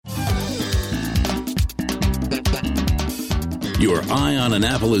Your Eye on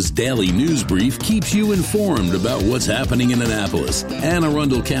Annapolis daily news brief keeps you informed about what's happening in Annapolis, Anne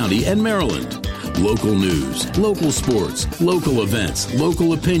Arundel County, and Maryland. Local news, local sports, local events,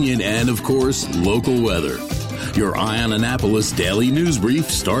 local opinion, and, of course, local weather. Your Eye on Annapolis daily news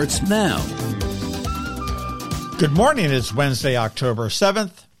brief starts now. Good morning. It's Wednesday, October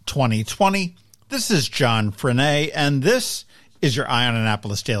 7th, 2020. This is John Frenaye, and this is your Eye on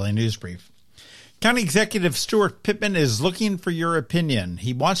Annapolis daily news brief. County Executive Stuart Pittman is looking for your opinion.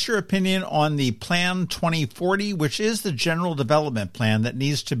 He wants your opinion on the Plan2040, which is the general development plan that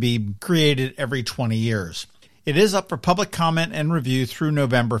needs to be created every 20 years. It is up for public comment and review through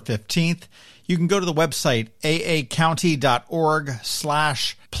November 15th. You can go to the website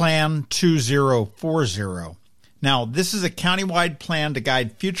aacounty.org/plan2040. Now, this is a countywide plan to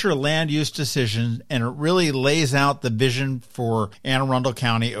guide future land use decisions, and it really lays out the vision for Anne Arundel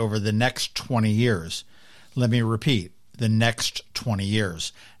County over the next 20 years. Let me repeat, the next 20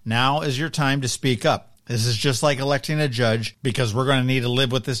 years. Now is your time to speak up. This is just like electing a judge, because we're going to need to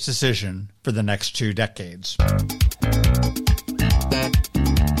live with this decision for the next 2 decades.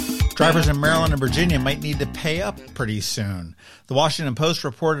 Drivers in Maryland and Virginia might need to pay up pretty soon. The Washington Post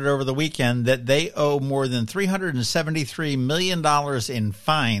reported over the weekend that they owe more than $373 million in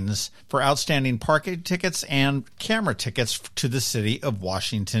fines for outstanding parking tickets and camera tickets to the city of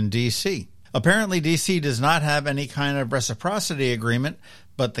Washington, D.C. Apparently, D.C. does not have any kind of reciprocity agreement,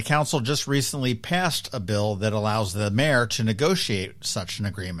 but the council just recently passed a bill that allows the mayor to negotiate such an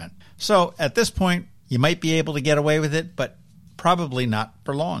agreement. So, at this point, you might be able to get away with it, but probably not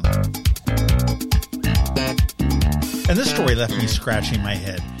for long. And this story left me scratching my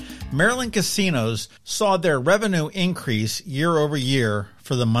head. Maryland casinos saw their revenue increase year over year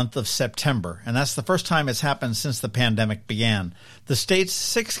for the month of September, and that's the first time it's happened since the pandemic began. The state's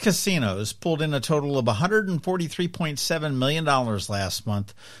 6 casinos pulled in a total of $143.7 million last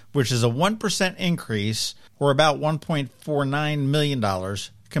month, which is a 1% increase, or about $1.49 million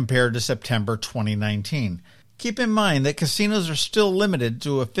compared to September 2019. Keep in mind that casinos are still limited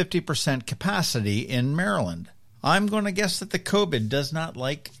to a 50% capacity in Maryland. I'm going to guess that the COVID does not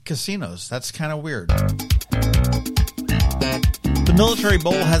like casinos. That's kind of weird. The Military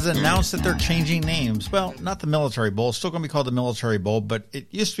Bowl has announced that they're changing names. Well, not the Military Bowl. It's still going to be called the Military Bowl, but it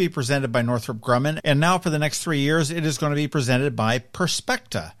used to be presented by Northrop Grumman, and now for the next 3 years, it is going to be presented by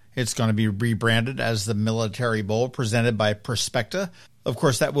Perspecta. It's going to be rebranded as the Military Bowl, presented by Perspecta. Of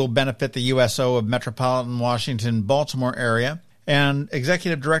course, that will benefit the USO of Metropolitan Washington, Baltimore area. And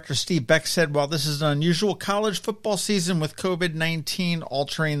Executive Director Steve Beck said, while this is an unusual college football season with COVID-19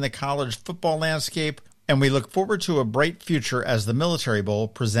 altering the college football landscape, and we look forward to a bright future as the Military Bowl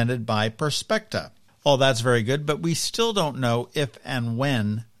presented by Perspecta. All that's very good, but we still don't know if and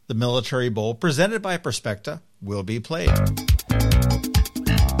when the Military Bowl presented by Perspecta will be played.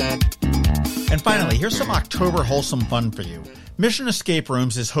 And finally, here's some October wholesome fun for you. Mission Escape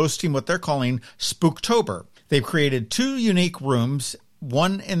Rooms is hosting what they're calling Spooktober. They've created 2 unique rooms,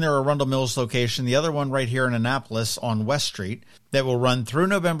 one in their Arundel Mills location, the other one right here in Annapolis on West Street, that will run through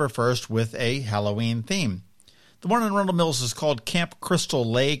November 1st with a Halloween theme. The one in Arundel Mills is called Camp Crystal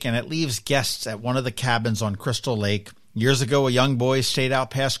Lake, and it leaves guests at one of the cabins on Crystal Lake. Years ago, a young boy stayed out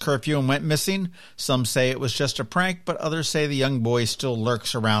past curfew and went missing. Some say it was just a prank, but others say the young boy still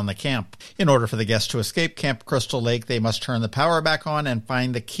lurks around the camp. In order for the guests to escape Camp Crystal Lake, they must turn the power back on and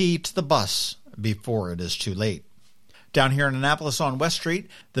find the key to the bus before it is too late. Down here in Annapolis on West Street,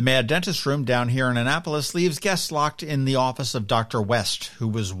 the Mad Dentist Room down here in Annapolis leaves guests locked in the office of Dr. West, who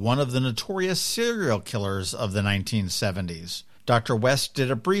was one of the notorious serial killers of the 1970s. Dr. West did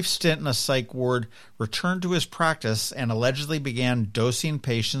a brief stint in a psych ward, returned to his practice, and allegedly began dosing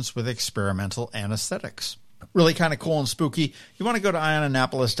patients with experimental anesthetics. Really kind of cool and spooky. You want to go to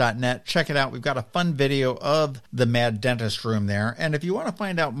eyeonannapolis.net, check it out. We've got a fun video of the Mad Dentist Room there. And if you want to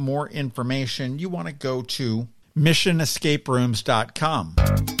find out more information, you want to go to missionescaperooms.com.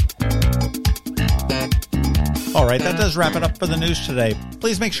 All right, that does wrap it up for the news today.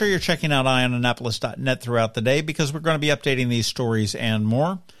 Please make sure you're checking out eyeonannapolis.net throughout the day, because we're going to be updating these stories and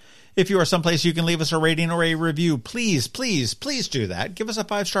more. If you are someplace you can leave us a rating or a review, please, please, please do that. Give us a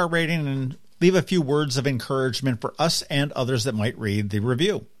 5-star rating and leave a few words of encouragement for us and others that might read the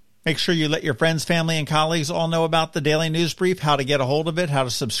review. Make sure you let your friends, family, and colleagues all know about the Daily News Brief, how to get a hold of it, how to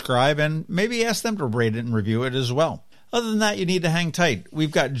subscribe, and maybe ask them to rate it and review it as well. Other than that, you need to hang tight.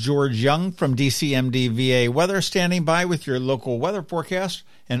 We've got George Young from DCMD VA Weather standing by with your local weather forecast.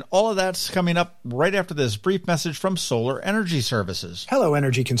 And all of that's coming up right after this brief message from Solar Energy Services. Hello,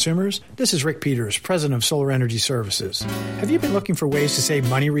 energy consumers. This is Rick Peters, president of Solar Energy Services. Have you been looking for ways to save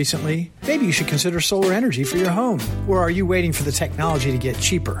money recently? Maybe you should consider solar energy for your home. Or are you waiting for the technology to get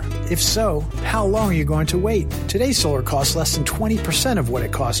cheaper? If so, how long are you going to wait? Today's solar costs less than 20% of what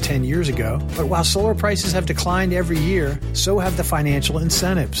it cost 10 years ago. But while solar prices have declined every year, so have the financial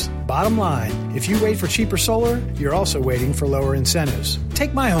incentives. Bottom line, if you wait for cheaper solar, you're also waiting for lower incentives.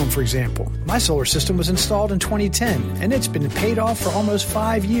 Take my home, for example. My solar system was installed in 2010, and it's been paid off for almost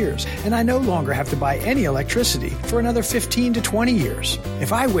 5 years, and I no longer have to buy any electricity for another 15 to 20 years.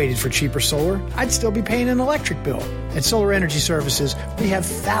 If I waited for cheaper solar, I'd still be paying an electric bill. At Solar Energy Services, we have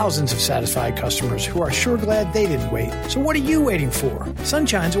thousands of satisfied customers who are sure glad they didn't wait. So what are you waiting for?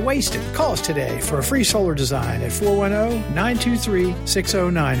 Sunshine's a wasted. Call us today for a free solar design at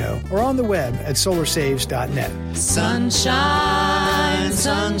 410-923-6090 or on the web at solarsaves.net. Sunshine,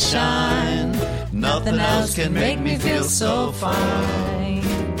 sunshine, nothing else can make me feel so fine.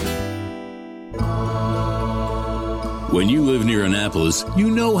 When you live near Annapolis,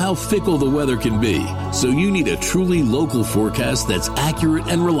 you know how fickle the weather can be. So you need a truly local forecast that's accurate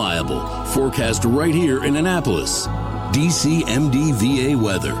and reliable. Forecast right here in Annapolis. DCMD VA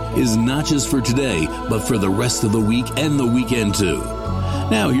weather is not just for today, but for the rest of the week and the weekend too.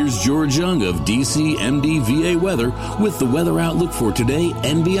 Now here's George Young of DCMD VA weather with the weather outlook for today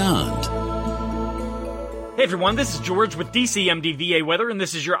and beyond. Hey everyone, this is George with DCMD VA Weather, and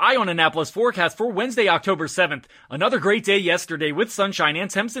this is your Eye on Annapolis forecast for Wednesday, October 7th. Another great day yesterday with sunshine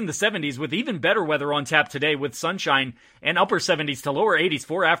and temps in the 70s, with even better weather on tap today with sunshine and upper 70s to lower 80s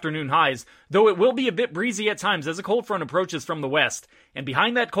for afternoon highs, though it will be a bit breezy at times as a cold front approaches from the west. And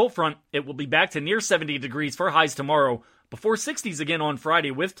behind that cold front, it will be back to near 70 degrees for highs tomorrow, before 60s again on Friday,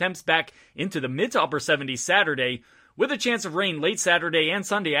 with temps back into the mid to upper 70s Saturday, with a chance of rain late Saturday and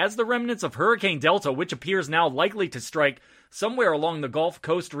Sunday as the remnants of Hurricane Delta, which appears now likely to strike somewhere along the Gulf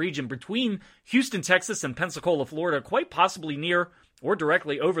Coast region between Houston, Texas and Pensacola, Florida, quite possibly near or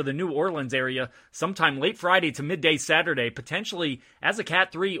directly over the New Orleans area sometime late Friday to midday Saturday, potentially as a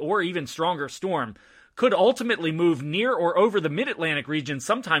Cat 3 or even stronger storm. Could ultimately move near or over the mid-Atlantic region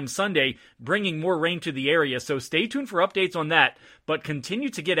sometime Sunday, bringing more rain to the area, so stay tuned for updates on that, but continue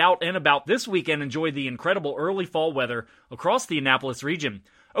to get out and about this week and enjoy the incredible early fall weather across the Annapolis region.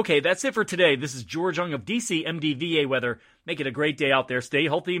 Okay, that's it for today. This is George Young of DCMD VA Weather. Make it a great day out there. Stay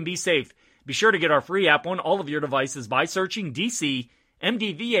healthy and be safe. Be sure to get our free app on all of your devices by searching DCMD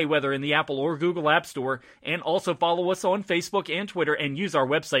VA Weather in the Apple or Google App Store, and also follow us on Facebook and Twitter and use our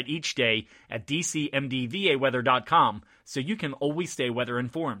website each day at dcmdvaweather.com so you can always stay weather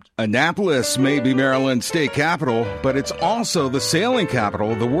informed. Annapolis may be Maryland's state capital, but it's also the sailing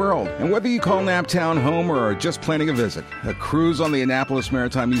capital of the world. And whether you call Naptown home or are just planning a visit, a cruise on the Annapolis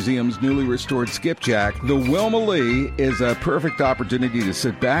Maritime Museum's newly restored skipjack, the Wilma Lee, is a perfect opportunity to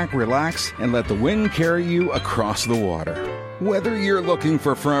sit back, relax, and let the wind carry you across the water. Whether you're looking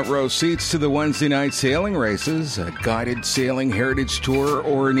for front row seats to the Wednesday night sailing races, a guided sailing heritage tour,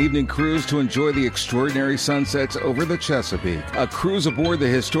 or an evening cruise to enjoy the extraordinary sunsets over the Chesapeake, a cruise aboard the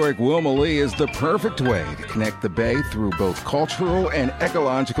historic Wilma Lee is the perfect way to connect the bay through both cultural and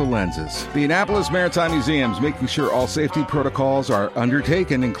ecological lenses. The Annapolis Maritime Museum is making sure all safety protocols are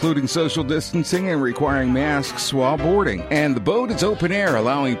undertaken, including social distancing and requiring masks while boarding. And the boat is open air,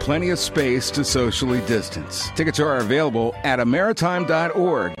 allowing plenty of space to socially distance. Tickets are available at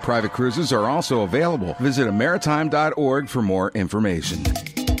amaritime.org. Private cruises are also available. Visit amaritime.org for more information.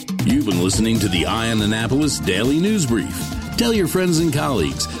 You've been listening to the Eye on Annapolis Daily News Brief. Tell your friends and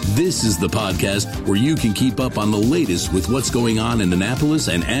colleagues, this is the podcast where you can keep up on the latest with what's going on in Annapolis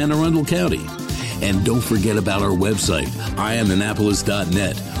and Anne Arundel County. And don't forget about our website,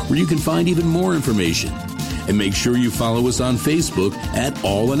 eyeonannapolis.net, where you can find even more information. And make sure you follow us on Facebook at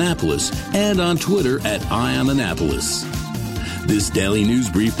All Annapolis and on Twitter at Eye on Annapolis. This Daily News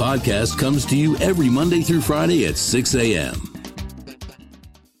Brief podcast comes to you every Monday through Friday at 6 a.m.